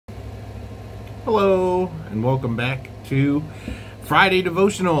Hello, and welcome back to Friday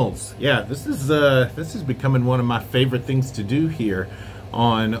Devotionals. Yeah, this is becoming one of my favorite things to do here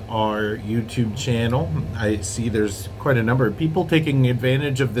on our YouTube channel. I see there's quite a number of people taking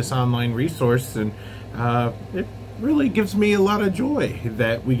advantage of this online resource, and it really gives me a lot of joy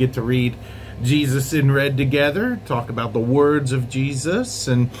that we get to read Jesus in Red together, talk about the words of Jesus,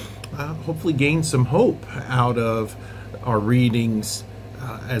 and hopefully gain some hope out of our readings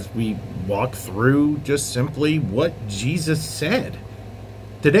as we walk through just simply what Jesus said.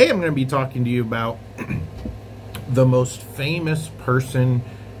 Today I'm going to be talking to you about the most famous person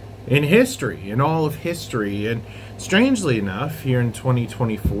in history, in all of history. And strangely enough, here in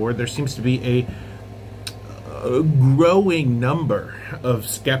 2024, there seems to be a growing number of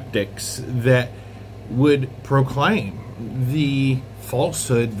skeptics that would proclaim the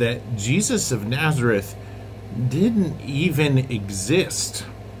falsehood that Jesus of Nazareth didn't even exist.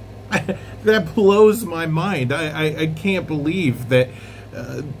 That blows my mind. I can't believe that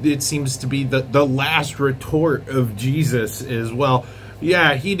it seems to be the last retort of Jesus is, well,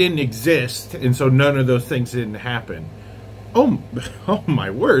 yeah, he didn't exist, and so none of those things didn't happen. Oh my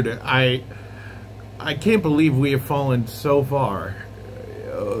word. I can't believe we have fallen so far,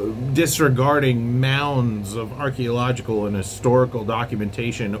 disregarding mounds of archaeological and historical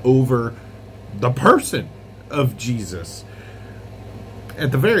documentation over the person of Jesus.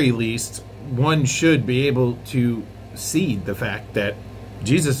 At the very least, one should be able to see the fact that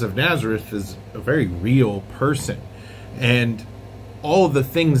Jesus of Nazareth is a very real person, and all the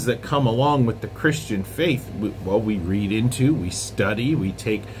things that come along with the Christian faith, we read into, we study, we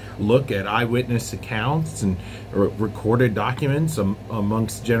take a look at eyewitness accounts and recorded documents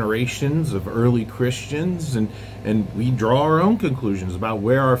amongst generations of early Christians, and we draw our own conclusions about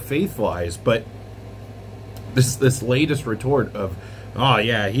where our faith lies. But this latest retort of, oh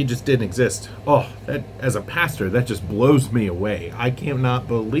yeah, he just didn't exist. Oh, that, as a pastor, that just blows me away. I cannot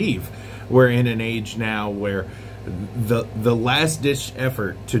believe we're in an age now where the last ditch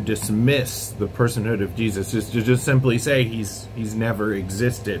effort to dismiss the personhood of Jesus is to just simply say he's never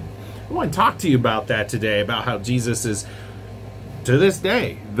existed. I want to talk to you about that today, about how Jesus is, to this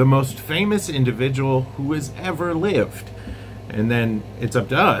day, the most famous individual who has ever lived. And then it's up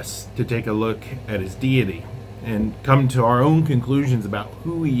to us to take a look at his deity and come to our own conclusions about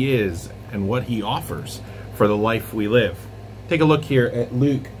who he is and what he offers for the life we live. Take a look here at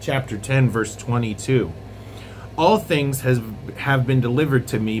Luke chapter 10, verse 22. All things have been delivered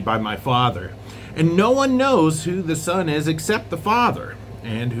to me by my Father, and no one knows who the Son is except the Father,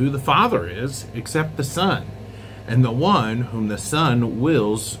 and who the Father is except the Son, and the one whom the Son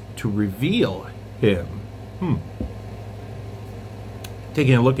wills to reveal him.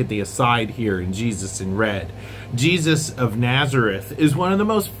 Taking a look at the aside here in Jesus in Red. Jesus of Nazareth is one of the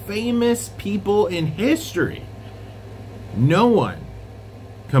most famous people in history. No one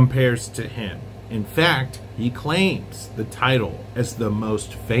compares to him. In fact, he claims the title as the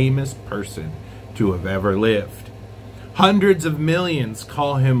most famous person to have ever lived. Hundreds of millions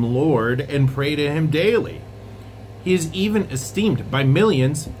call him Lord and pray to him daily. He is even esteemed by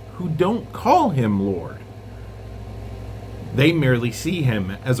millions who don't call him Lord. They merely see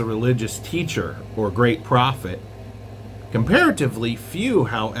him as a religious teacher or great prophet. Comparatively few,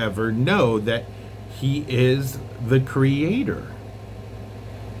 however, know that he is the Creator.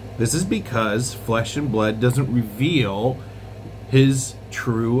 This is because flesh and blood doesn't reveal his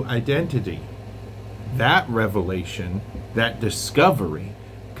true identity. That revelation, that discovery,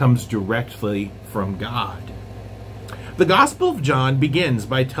 comes directly from God. The Gospel of John begins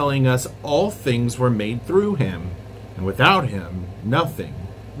by telling us all things were made through him, and without him, nothing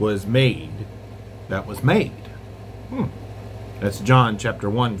was made that was made. That's John chapter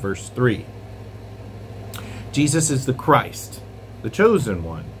 1, verse 3. Jesus is the Christ, the chosen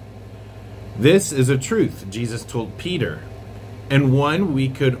one. This is a truth Jesus told Peter, and one we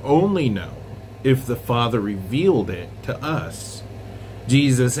could only know if the Father revealed it to us.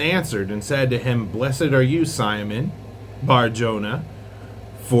 Jesus answered and said to him, "Blessed are you, Simon Bar-Jonah,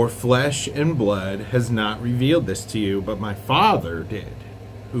 for flesh and blood has not revealed this to you, but my Father did,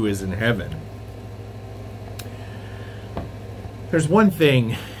 who is in heaven." There's one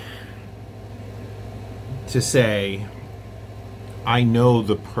thing to say, I know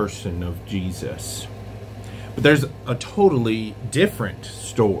the person of Jesus. But there's a totally different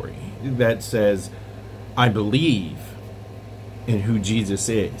story that says, I believe in who Jesus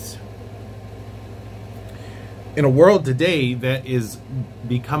is. In a world today that is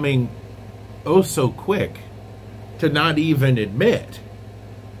becoming oh so quick to not even admit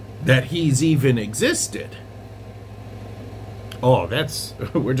that he's even existed, Oh,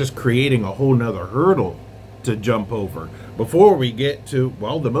 we're just creating a whole nother hurdle to jump over before we get to,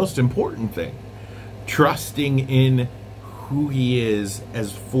 well, the most important thing, trusting in who he is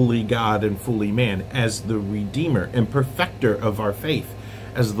as fully God and fully man, as the Redeemer and perfecter of our faith,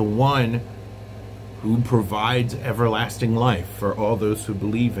 as the one who provides everlasting life for all those who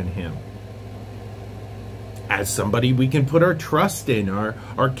believe in him, as somebody we can put our trust in,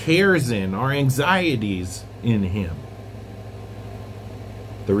 our cares in, our anxieties in him,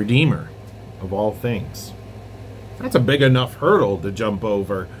 the Redeemer of all things. That's a big enough hurdle to jump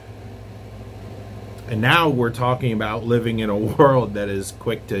over. And now we're talking about living in a world that is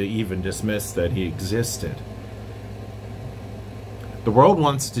quick to even dismiss that he existed. The world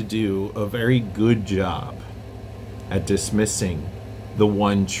wants to do a very good job at dismissing the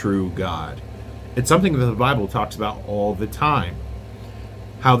one true God. It's something that the Bible talks about all the time.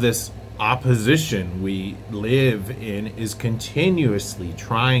 How this opposition we live in is continuously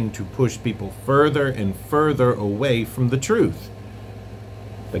trying to push people further and further away from the truth.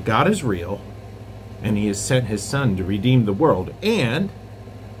 That God is real, and he has sent his Son to redeem the world, and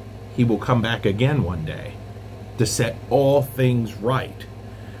he will come back again one day to set all things right.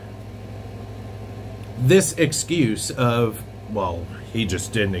 This excuse of, well, he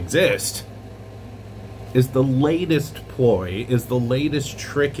just didn't exist, is the latest ploy, is the latest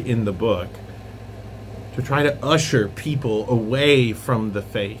trick in the book to try to usher people away from the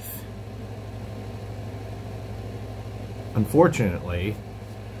faith. Unfortunately,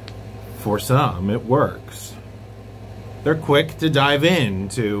 for some, it works. They're quick to dive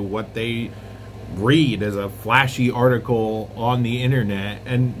into what they read as a flashy article on the internet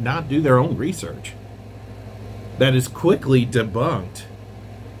and not do their own research. That is quickly debunked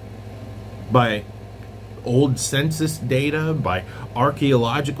by old census data, by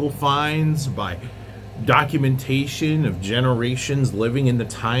archaeological finds, by documentation of generations living in the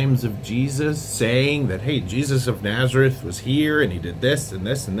times of Jesus saying that, hey, Jesus of Nazareth was here and he did this and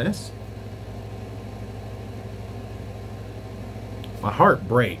this and this. My heart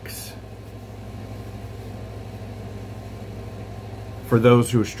breaks for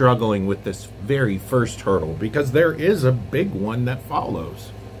those who are struggling with this very first hurdle, because there is a big one that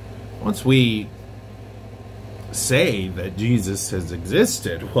follows. Once we say that Jesus has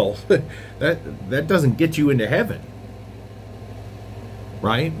existed, well, that doesn't get you into heaven,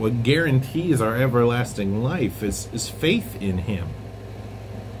 right? What guarantees our everlasting life is faith in him.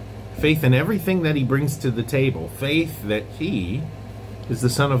 Faith in everything that he brings to the table. Faith that he is the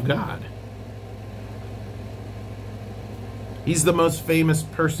Son of God. He's the most famous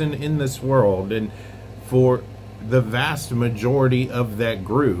person in this world, and for the vast majority of that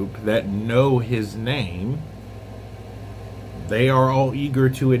group that know his name, they are all eager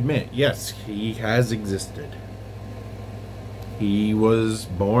to admit, yes, he has existed. He was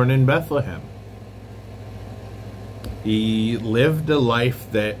born in Bethlehem. He lived a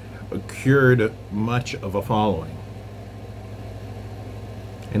life that cured much of a following.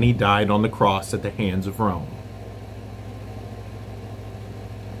 And he died on the cross at the hands of Rome.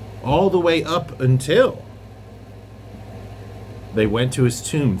 All the way up until they went to his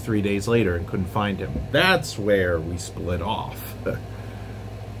tomb 3 days later and couldn't find him. That's where we split off.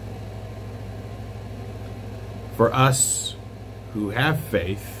 For us who have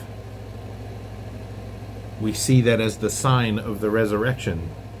faith, we see that as the sign of the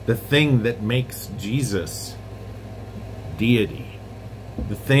resurrection, the thing that makes Jesus deity,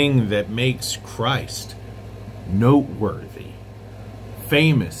 the thing that makes Christ noteworthy,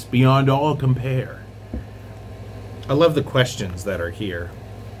 famous beyond all compare. I love the questions that are here.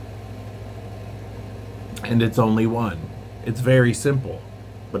 And it's only one. It's very simple,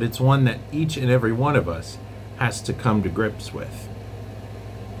 but it's one that each and every one of us has to come to grips with.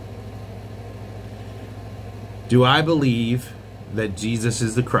 Do I believe that Jesus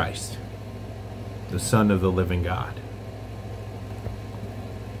is the Christ, the Son of the living God?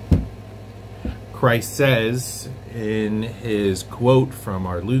 Christ says in his quote from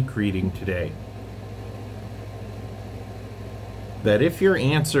our Luke reading today that if your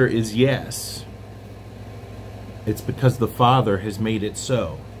answer is yes, it's because the Father has made it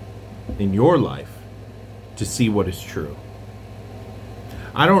so in your life to see what is true.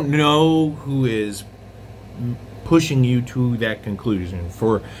 I don't know who is pushing you to that conclusion.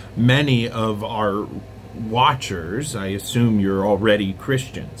 For many of our watchers, I assume you're already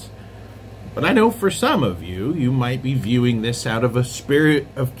Christians. But I know for some of you, you might be viewing this out of a spirit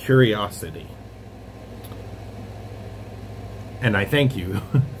of curiosity. And I thank you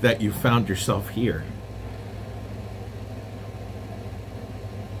that you found yourself here.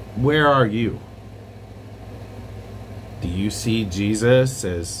 Where are you? Do you see Jesus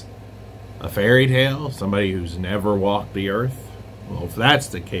as a fairy tale, somebody who's never walked the earth? Well, if that's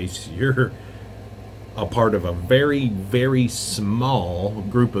the case, you're a part of a very, very small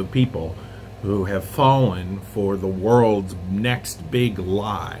group of people who have fallen for the world's next big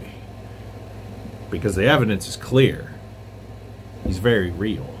lie. Because the evidence is clear. He's very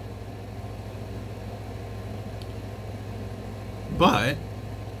real. But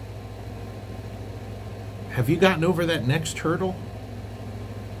have you gotten over that next hurdle?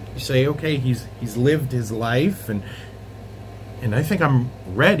 You say, okay, he's lived his life, and I think I'm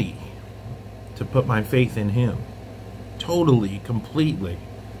ready to put my faith in him. Totally, completely.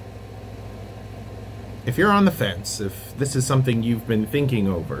 If you're on the fence, if this is something you've been thinking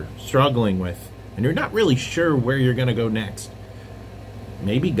over, struggling with, and you're not really sure where you're going to go next,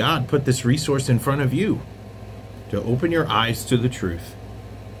 maybe God put this resource in front of you to open your eyes to the truth.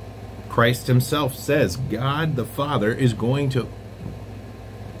 Christ himself says God the Father is going to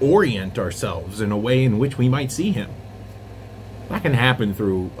orient ourselves in a way in which we might see him. That can happen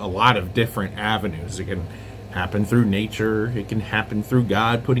through a lot of different avenues. It can happen through nature. It can happen through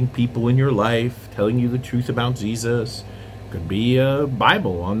God putting people in your life, telling you the truth about Jesus. It could be a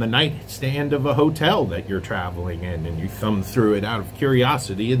Bible on the nightstand of a hotel that you're traveling in, and you thumb through it out of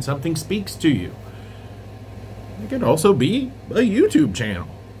curiosity and something speaks to you. It could also be a YouTube channel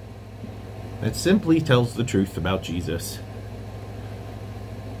that simply tells the truth about Jesus.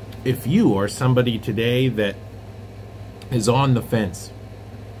 If you are somebody today that is on the fence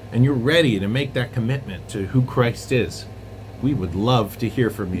and you're ready to make that commitment to who Christ is, we would love to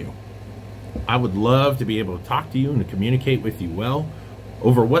hear from you. I would love to be able to talk to you and to communicate with you well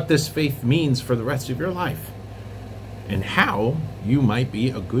over what this faith means for the rest of your life and how you might be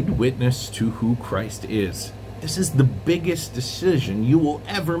a good witness to who Christ is. This is the biggest decision you will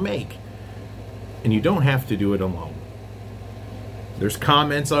ever make, and you don't have to do it alone. There's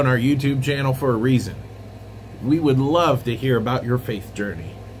comments on our YouTube channel for a reason. We would love to hear about your faith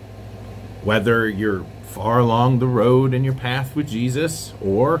journey. Whether you're far along the road in your path with Jesus,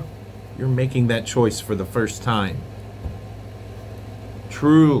 or you're making that choice for the first time.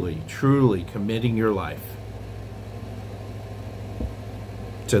 Truly, truly committing your life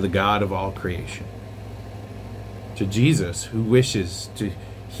to the God of all creation. To Jesus, who wishes to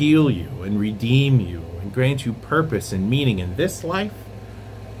heal you and redeem you and grant you purpose and meaning in this life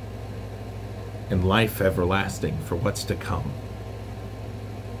and life everlasting for what's to come.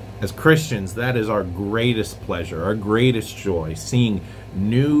 As Christians, that is our greatest pleasure, our greatest joy, seeing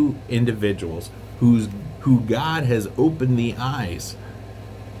new individuals who God has opened the eyes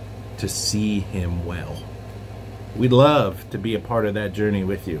to see him well. We'd love to be a part of that journey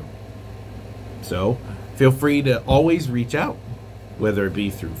with you. So feel free to always reach out, whether it be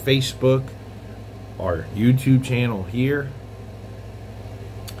through Facebook, our YouTube channel here,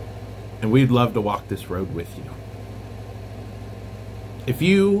 and we'd love to walk this road with you. If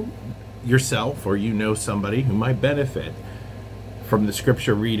you yourself or you know somebody who might benefit from the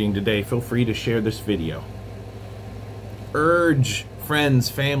scripture reading today, feel free to share this video. Urge friends,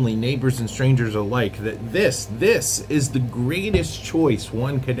 family, neighbors, and strangers alike that this is the greatest choice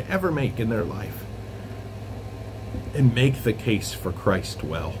one could ever make in their life. And make the case for Christ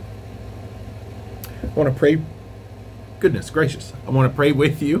well. I want to pray. Goodness gracious. I want to pray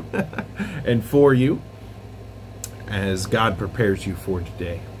with you and for you as God prepares you for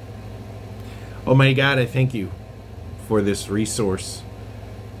today. Almighty God, I thank you for this resource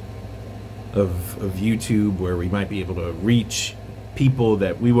of YouTube where we might be able to reach people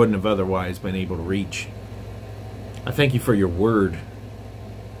that we wouldn't have otherwise been able to reach. I thank you for your word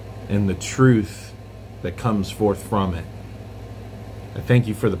and the truth that comes forth from it. I thank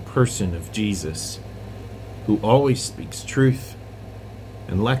you for the person of Jesus, who always speaks truth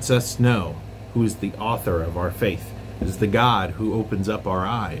and lets us know who is the author of our faith, is the God who opens up our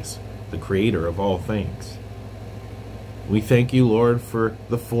eyes, the creator of all things. We thank you, Lord, for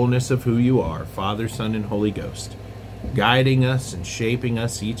the fullness of who you are, Father, Son, and Holy Ghost, guiding us and shaping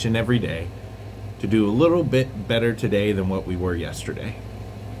us each and every day to do a little bit better today than what we were yesterday.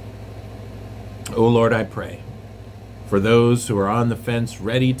 Oh Lord, I pray for those who are on the fence,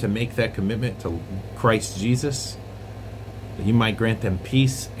 ready to make that commitment to Christ Jesus, that you might grant them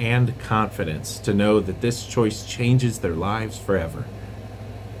peace and confidence to know that this choice changes their lives forever.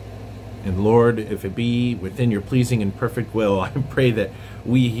 And Lord, if it be within your pleasing and perfect will, I pray that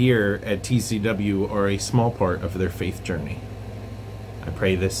we here at TCW are a small part of their faith journey. I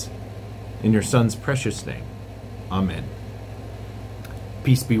pray this in your Son's precious name. Amen.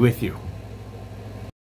 Peace be with you.